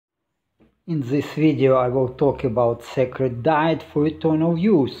In this video I will talk about sacred diet for eternal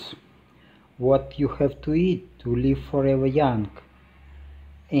use, what you have to eat to live forever young.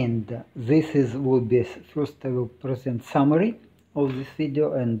 And will be first I will present summary of this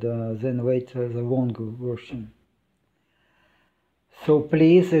video and then later the longer version. So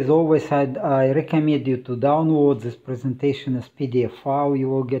please, as always, I recommend you to download this presentation as PDF file. You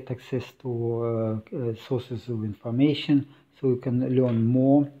will get access to sources of information so you can learn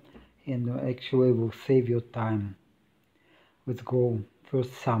more and actually will save your time. Let's go.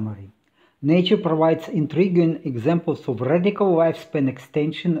 First summary. Nature provides intriguing examples of radical lifespan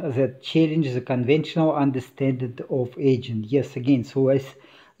extension that challenge the conventional understanding of aging. Yes, again, so I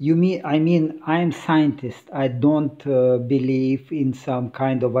am a scientist. I don't believe in some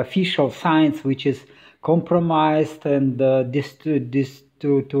kind of official science which is compromised and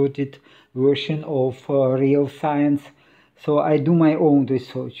distorted version of real science. So I do my own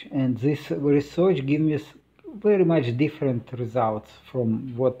research, and this research gives me very much different results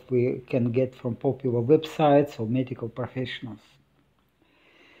from what we can get from popular websites or medical professionals.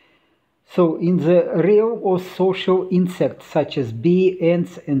 So in the real or social insects such as bee,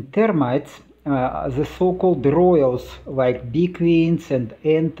 ants and termites, the so-called royals like bee queens and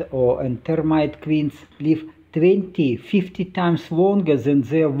ant and termite queens live 20-50 times longer than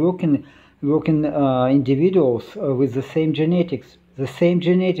their working individuals with the same genetics. The same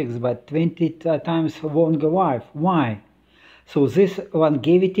genetics, but 20 times longer life. Why? So this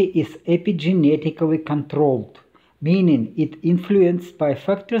longevity is epigenetically controlled, meaning it influenced by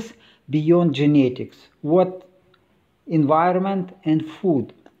factors beyond genetics, what environment and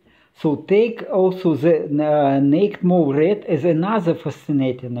food. So take also the naked mole rat as another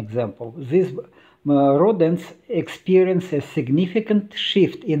fascinating example. These rodents experience a significant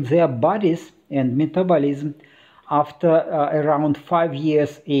shift in their bodies and metabolism after around 5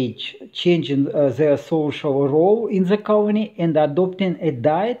 years age, changing their social role in the colony and adopting a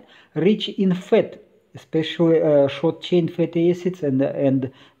diet rich in fat, especially short-chain fatty acids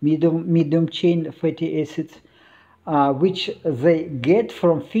and medium-chain fatty acids, which they get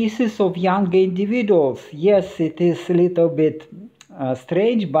from feces of younger individuals. Yes, it is a little bit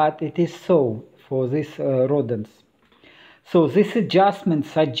strange, but it is so for these rodents. So this adjustment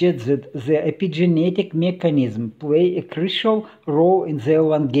suggests that the epigenetic mechanism play a crucial role in their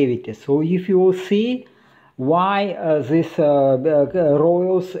longevity. So if you will see why these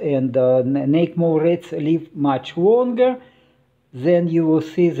royals and naked mole rats live much longer, then you will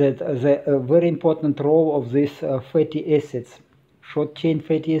see that the very important role of these fatty acids, short-chain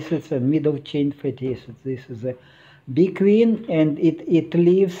fatty acids and middle-chain fatty acids. This is a bee queen, and it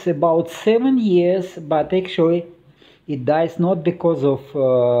lives about 7 years, but actually it dies not because of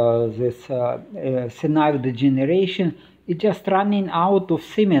this senile degeneration. It's just running out of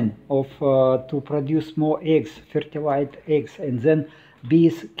semen to produce more eggs, fertilized eggs, and then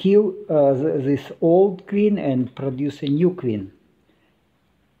bees kill this old queen and produce a new queen.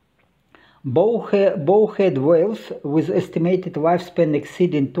 Bowhead whales with estimated lifespan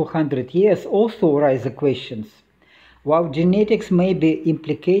exceeding 200 years also raise the questions. While genetics may be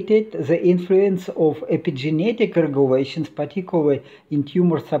implicated, the influence of epigenetic regulations, particularly in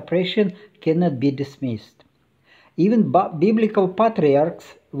tumor suppression, cannot be dismissed. Even biblical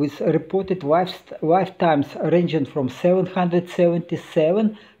patriarchs with reported lifetimes ranging from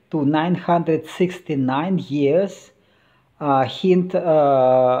 777 to 969 years hint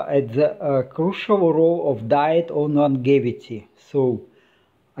at the crucial role of diet on longevity. So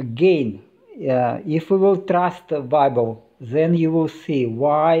again, if we will trust the Bible, then you will see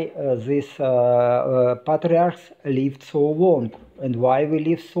why these patriarchs lived so long and why we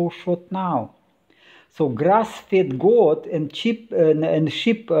live so short now. So grass-fed goat and sheep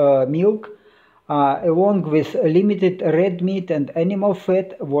milk, along with limited red meat and animal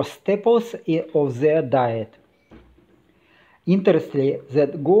fat, were staples of their diet. Interestingly,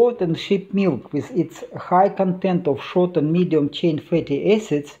 that goat and sheep milk, with its high content of short and medium chain fatty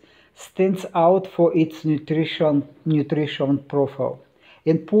acids, stands out for its nutrition profile.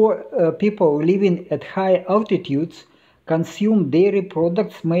 And poor people living at high altitudes consume dairy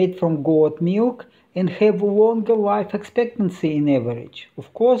products made from goat milk and have longer life expectancy in average.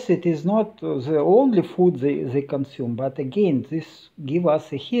 Of course, it is not the only food they consume, but again, this gives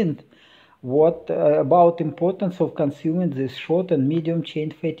us a hint what about importance of consuming these short and medium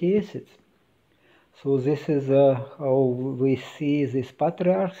chain fatty acids. So this is how we see these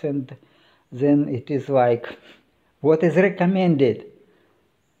patriarchs, and then it is like what is recommended: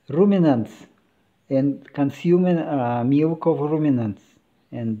 ruminants and consuming milk of ruminants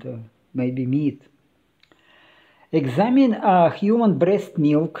and maybe meat. Examine human breast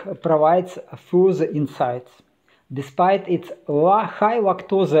milk provides further insights. Despite its high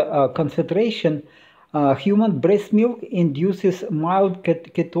lactose concentration, human breast milk induces mild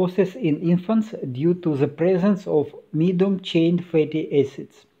ketosis in infants due to the presence of medium-chain fatty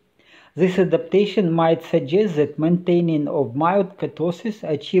acids. This adaptation might suggest that maintaining of mild ketosis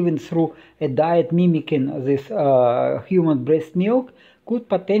achieved through a diet mimicking this human breast milk could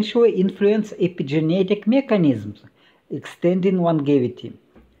potentially influence epigenetic mechanisms, extending longevity.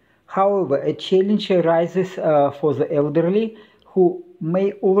 However, a challenge arises for the elderly who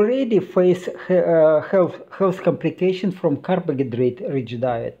may already face health complications from carbohydrate-rich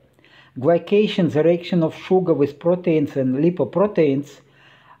diet. Glycation, the reaction of sugar with proteins and lipoproteins,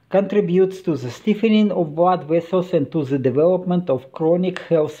 contributes to the stiffening of blood vessels and to the development of chronic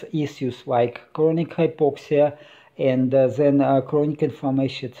health issues like chronic hypoxia and then chronic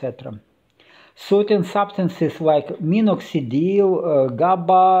inflammation, etc. Certain substances like minoxidil,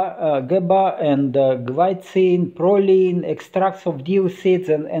 GABA, and glycine, proline, extracts of dill seeds,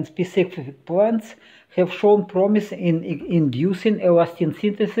 and specific plants have shown promise in inducing elastin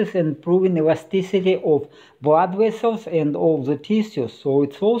synthesis and improving elasticity of blood vessels and all the tissues. So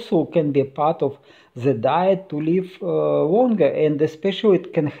it also can be a part of the diet to live longer, and especially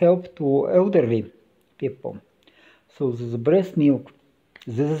it can help to elderly people. So this is breast milk.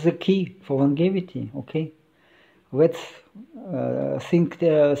 This is the key for longevity. Okay, let's think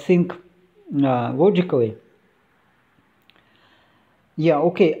logically. Yeah,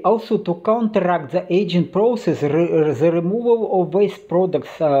 okay. Also, to counteract the aging process, the removal of waste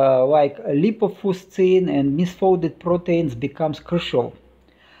products like lipofuscin and misfolded proteins becomes crucial.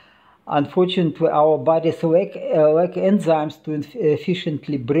 Unfortunately, our bodies lack enzymes to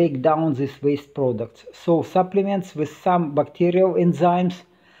efficiently break down these waste products. So supplements with some bacterial enzymes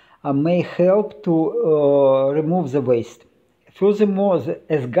may help to remove the waste. Furthermore,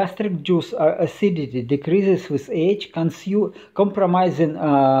 as gastric juice acidity decreases with age, compromising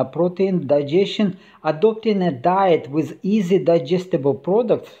protein digestion, adopting a diet with easy digestible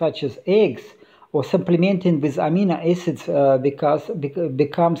products such as eggs or supplementing with amino acids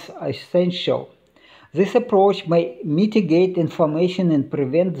becomes essential. This approach may mitigate inflammation and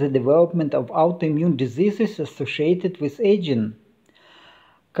prevent the development of autoimmune diseases associated with aging.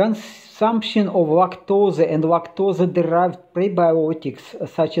 Consumption of lactose and lactose-derived prebiotics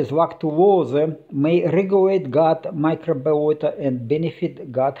such as lactulose may regulate gut microbiota and benefit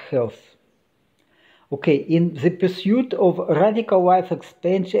gut health. Okay, in the pursuit of radical life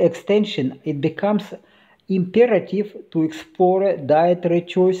extension, it becomes imperative to explore dietary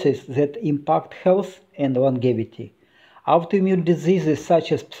choices that impact health and longevity. Autoimmune diseases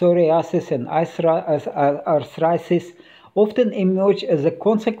such as psoriasis and arthritis often emerge as a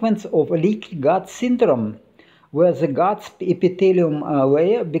consequence of leaky gut syndrome, where the gut's epithelium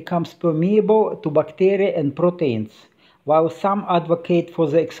layer becomes permeable to bacteria and proteins. While some advocate for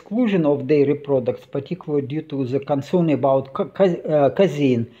the exclusion of dairy products, particularly due to the concern about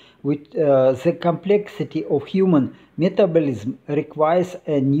casein, which the complexity of human metabolism requires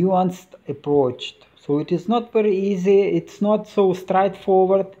a nuanced approach. So it is not very easy, it's not so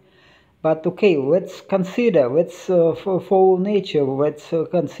straightforward, but okay, let's consider, let's follow nature, let's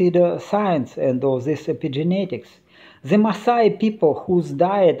consider science and all this epigenetics. The Maasai people, whose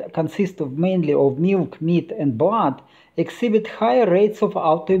diet consists of mainly of milk, meat, and blood, exhibit higher rates of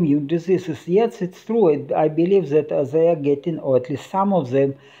autoimmune diseases. Yes, it's true. I believe that they are getting, or at least some of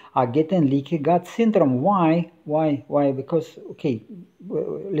them, are getting leaky gut syndrome. Why? Why? Because, okay, a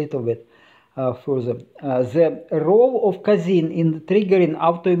little bit further. The role of casein in triggering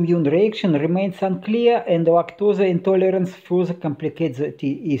autoimmune reaction remains unclear, and lactose intolerance further complicates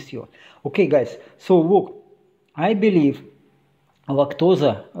the issue. Okay, guys, so look, I believe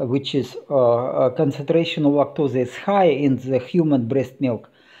lactose, which is concentration of lactose is higher in the human breast milk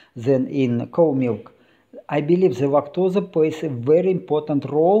than in cow milk. I believe the lactose plays a very important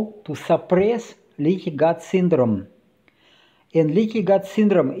role to suppress leaky gut syndrome. And leaky gut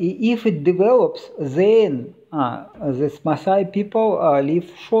syndrome, if it develops, then these Maasai people live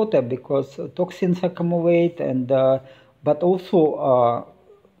shorter because toxins accumulate, and but also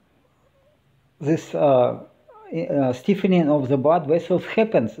this stiffening of the blood vessels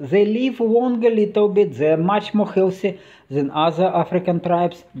happens. They live longer a little bit, they are much more healthy than other African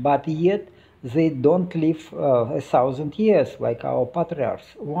tribes, but yet they don't live 1,000 years like our patriarchs.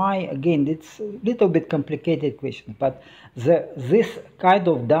 Why? Again, it's a little bit complicated question, but this kind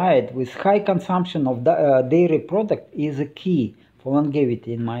of diet with high consumption of dairy product is a key for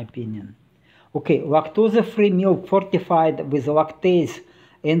longevity, in my opinion. Okay, lactose-free milk fortified with lactase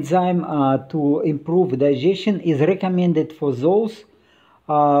enzyme to improve digestion is recommended for those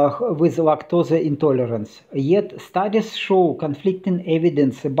with lactose intolerance. Yet studies show conflicting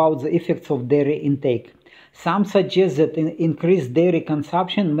evidence about the effects of dairy intake. Some suggest that increased dairy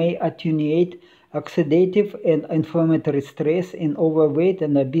consumption may attenuate oxidative and inflammatory stress in overweight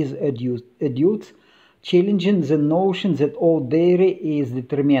and obese adults, challenging the notion that all dairy is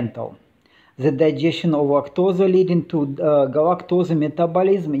detrimental. The digestion of lactose leading to galactose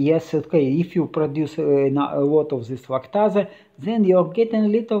metabolism. Yes, okay, if you produce a lot of this lactose, then you're getting a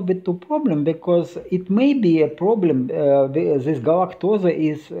little bit to problem, because it may be a problem, this galactose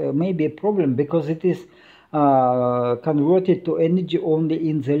is maybe a problem because it is converted to energy only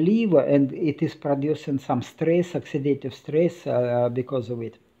in the liver, and it is producing some stress, oxidative stress because of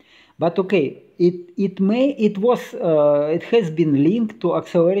it. But okay, it has been linked to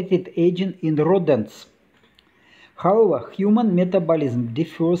accelerated aging in rodents. However, human metabolism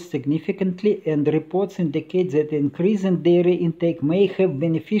differs significantly, and reports indicate that increasing dairy intake may have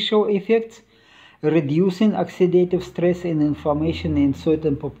beneficial effects, reducing oxidative stress and inflammation in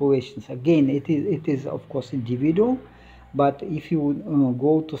certain populations. Again, it is of course individual, but if you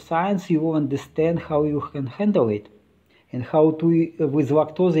go to science, you will understand how you can handle it, and how to, with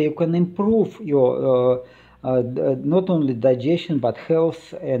lactose, you can improve your not only digestion but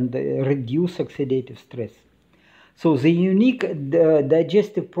health, and reduce oxidative stress. So the unique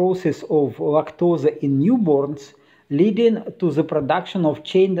digestive process of lactose in newborns leading to the production of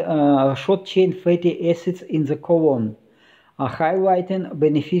short-chain fatty acids in the colon, highlighting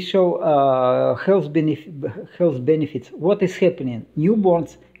beneficial health benefits. What is happening?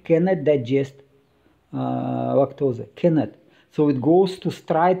 Newborns cannot digest lactose, cannot. So it goes to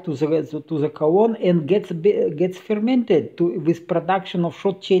straight to the colon and gets fermented with production of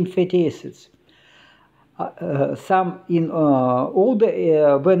short-chain fatty acids. Some in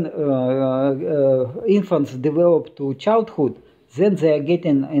older, when infants develop to childhood, then they are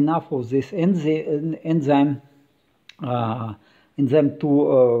getting enough of this enzyme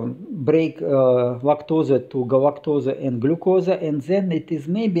to break lactose to galactose and glucose, and then it is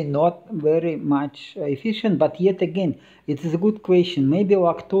maybe not very much efficient. But yet again, it is a good question. Maybe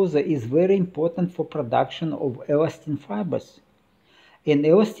lactose is very important for production of elastin fibers. And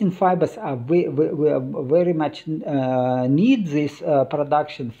elastin fibers are very much need this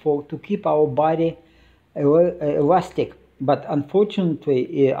production to keep our body elastic. But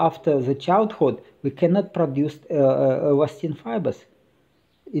unfortunately, after the childhood, we cannot produce elastin fibers.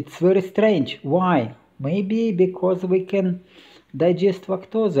 It's very strange. Why? Maybe because we can digest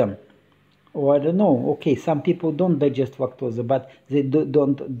lactose. Or I don't know. Okay, some people don't digest lactose, but they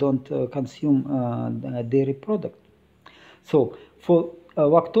don't consume dairy product. So for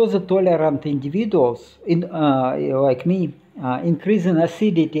lactose tolerant individuals, like me, increasing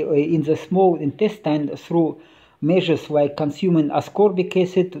acidity in the small intestine through measures like consuming ascorbic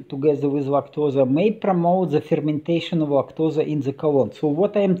acid together with lactose may promote the fermentation of lactose in the colon. So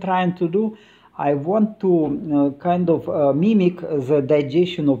what I am trying to do, I want to kind of mimic the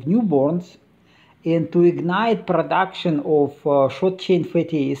digestion of newborns, and to ignite production of short-chain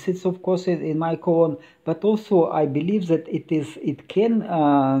fatty acids, of course, in my colon. But also, I believe that it can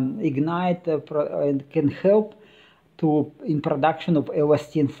ignite and can help in production of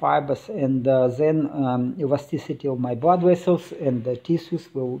elastin fibers, and then elasticity of my blood vessels and the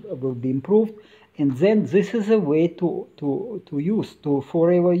tissues will be improved. And then this is a way to live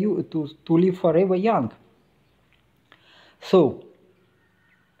forever young.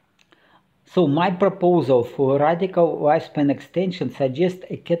 So my proposal for radical lifespan extension suggests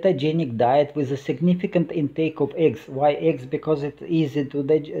a ketogenic diet with a significant intake of eggs. Why eggs? Because it's easy to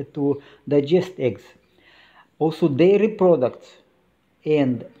digest eggs. Also dairy products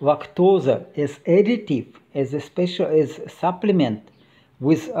and lactose as additive, as supplement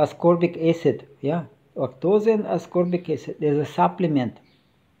with ascorbic acid. Yeah, lactose and ascorbic acid as a supplement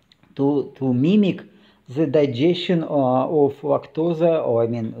to mimic the digestion of lactose, or I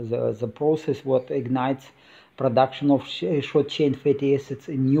mean the process what ignites production of short-chain fatty acids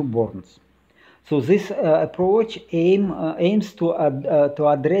in newborns. So this approach aims to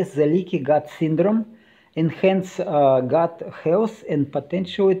address the leaky gut syndrome, enhance gut health, and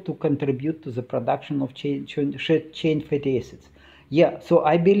potentially to contribute to the production of short-chain fatty acids. Yeah, so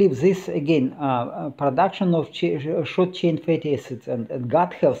I believe this, again, production of short-chain fatty acids and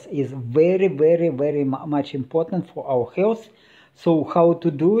gut health is very, very, very much important for our health. So how to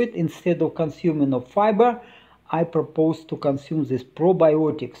do it? Instead of consuming of fiber, I propose to consume these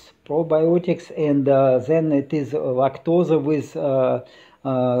probiotics, and then it is lactose with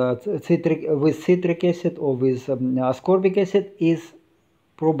citric acid or with ascorbic acid is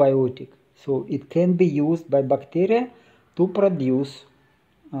probiotic. So it can be used by bacteria to produce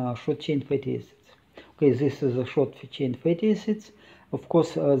short-chain fatty acids. Okay, this is a short-chain fatty acids. Of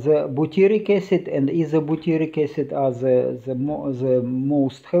course, the butyric acid and isobutyric acid are the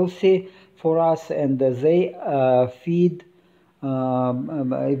most healthy for us, and they feed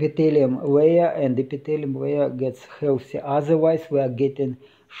epithelium layer, and epithelium layer gets healthy. Otherwise, we are getting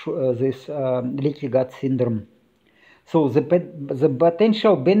this leaky gut syndrome. So the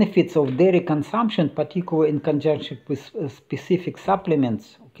potential benefits of dairy consumption, particularly in conjunction with specific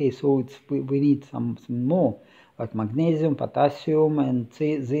supplements. Okay, so we need some more, like magnesium, potassium, and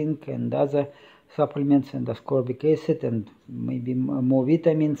zinc, and other supplements, and ascorbic acid, and maybe more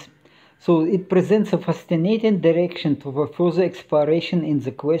vitamins. So it presents a fascinating direction to further exploration in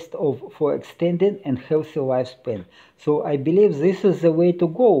the quest for extended and healthy lifespan. So I believe this is the way to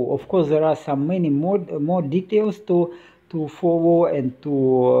go. Of course, there are many more details to follow and to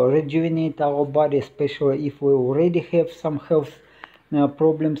rejuvenate our body, especially if we already have some health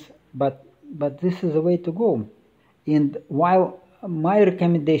problems. But this is the way to go. And while my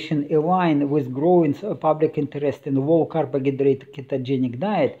recommendation align with growing public interest in low carbohydrate ketogenic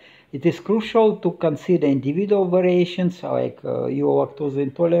diet, it is crucial to consider individual variations, like you're lactose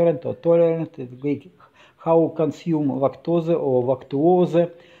intolerant or tolerant, how consume lactose or lactose,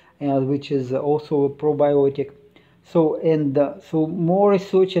 which is also a probiotic. So so more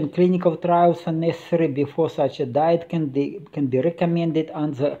research and clinical trials are necessary before such a diet can be recommended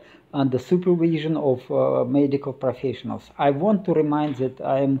under supervision of medical professionals. I want to remind that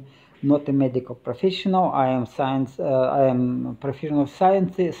I am not a medical professional. I am I am a professional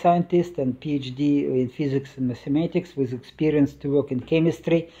scientist and PhD in physics and mathematics with experience to work in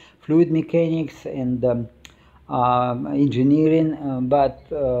chemistry, fluid mechanics, and engineering. But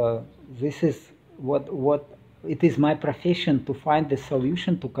this is what it is my profession to find the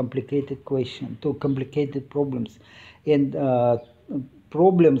solution to complicated questions, to complicated problems, and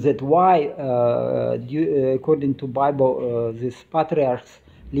problems that why, according to Bible, these patriarchs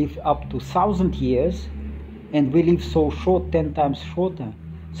live up to 1,000 years, and we live so short, 10 times shorter.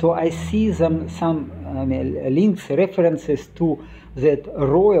 So I see some links, references to that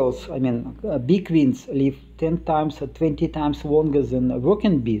royals, bee queens live 10 times or 20 times longer than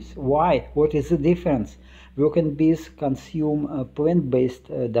working bees. Why? What is the difference? Working bees consume a plant-based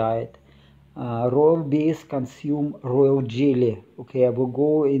diet. Royal bees consume royal jelly. Okay, I will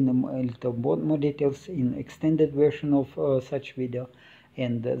go in a little more details in extended version of such video.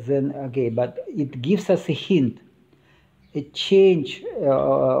 And then, okay, but it gives us a hint. A change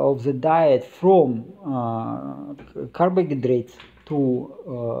of the diet from carbohydrates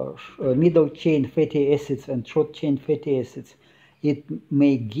to middle chain fatty acids and short chain fatty acids, it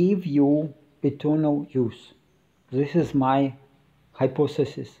may give you eternal use. This is my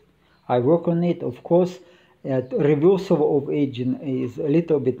hypothesis. I work on it. Of course, reversal of aging is a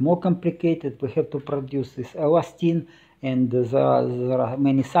little bit more complicated. We have to produce this elastin, and there are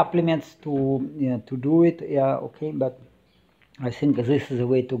many supplements to do it. Yeah, okay, but I think this is the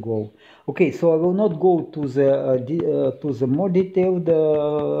way to go. Okay, so I will not go to the more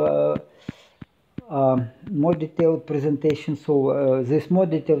detailed presentation. So this more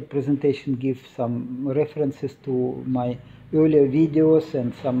detailed presentation gives some references to my earlier videos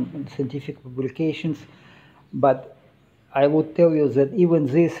and some scientific publications, but I would tell you that even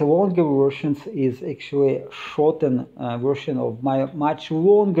these longer versions is actually a shortened version of my much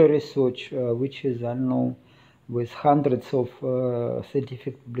longer research, which is, I don't know, with hundreds of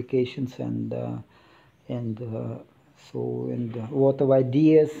scientific publications and a lot of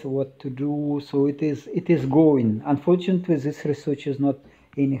ideas what to do. So it is going. Unfortunately, this research is not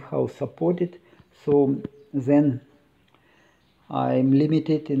anyhow supported. So then I'm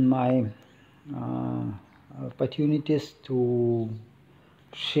limited in my opportunities to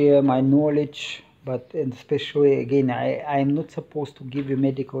share my knowledge, and especially again, I'm not supposed to give you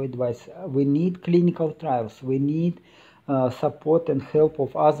medical advice. We need clinical trials. We need support and help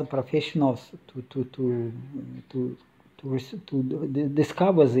of other professionals to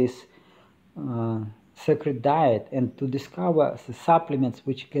discover this sacred diet and to discover the supplements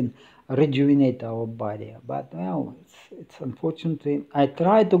which can rejuvenate our body. But well, it's unfortunately, I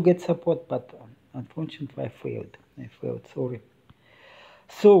tried to get support, but unfortunately I failed. Sorry.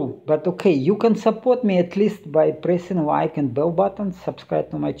 So, but okay, you can support me at least by pressing like and bell button, subscribe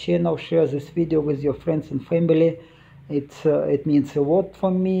to my channel, share this video with your friends and family. It means a lot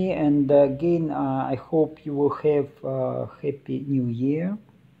for me, and again, I hope you will have a happy new year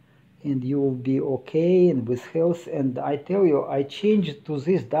and you will be okay and with health. And I tell you, I changed to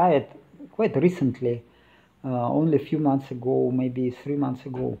this diet quite recently. only a few months ago, maybe 3 months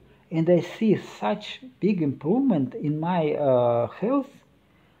ago, and I see such big improvement in my health.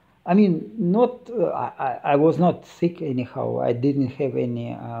 I mean, not I was not sick anyhow. I didn't have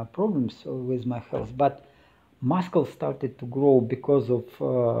any problems with my health, but muscles started to grow because of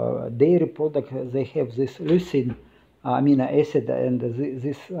dairy product. They have this leucine amino acid, and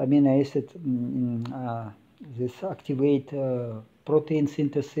this amino acid this activate protein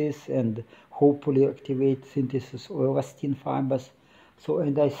synthesis and hopefully activate synthesis of elastin fibers. So,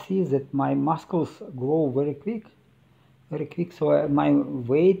 and I see that my muscles grow very quick. Very quick. So my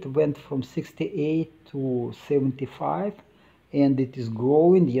weight went from 68 to 75, and it is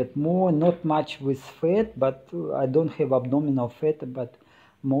growing yet more. Not much with fat, but I don't have abdominal fat, but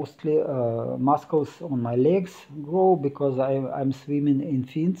mostly muscles on my legs grow because I'm swimming in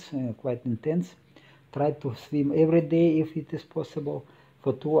fins, quite intense. Try to swim every day if it is possible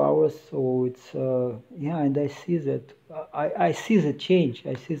for 2 hours. So it's yeah, and I see that I see the change.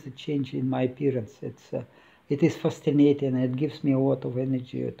 I see the change in my appearance. It is fascinating, and it gives me a lot of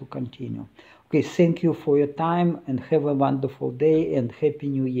energy to continue. Okay, thank you for your time, and have a wonderful day, and Happy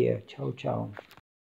New Year. Ciao, ciao.